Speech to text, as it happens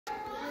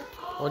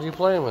What are you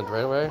playing with,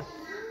 right away?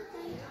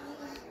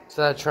 Is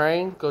that a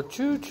train? Go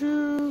choo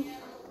choo.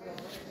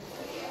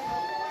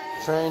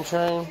 Train,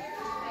 train.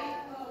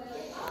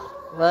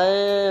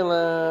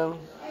 Raylan.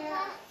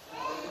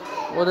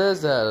 What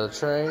is that? A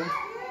train?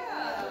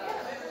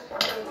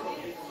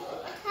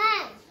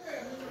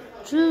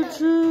 Choo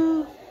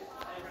choo.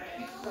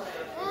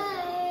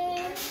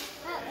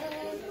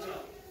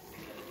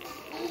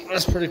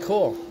 That's pretty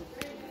cool.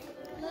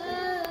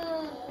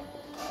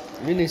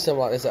 You need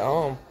something like this at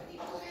home.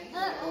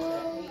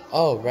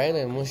 Oh,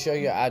 Raylan, we'll show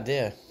you an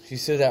idea. You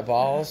see that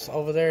balls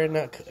over there in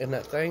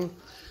that thing?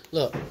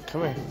 Look,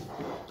 come here.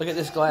 Look at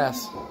this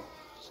glass.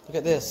 Look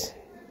at this.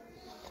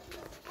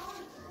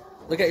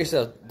 Look at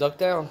yourself. Duck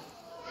down.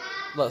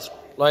 Look,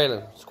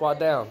 Raylan, squat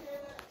down.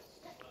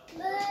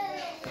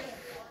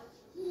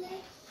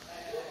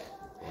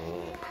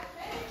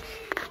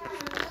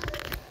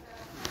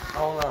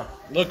 Oh no.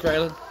 Look,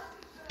 Raylan.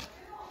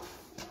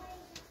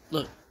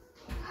 Look.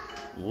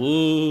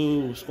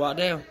 Woo, squat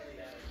down.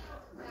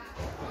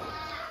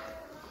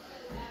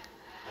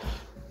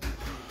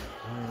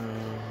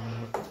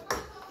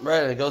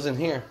 Right, it goes in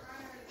here.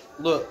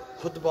 Look,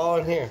 put the ball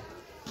in here.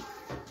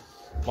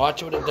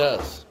 Watch what it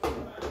does.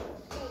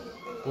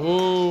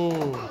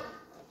 Ooh.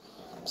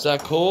 Is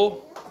that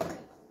cool?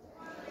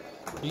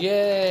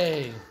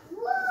 Yay.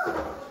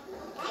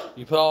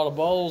 You put all the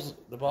balls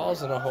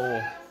in a hole.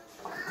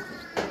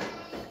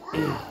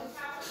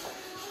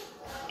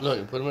 Look,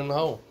 you put them in the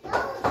hole.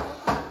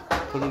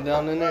 Put them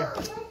down in there.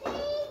 Is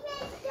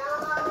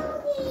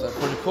that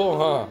pretty cool,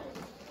 huh?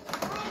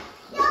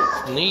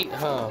 Neat,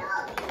 huh?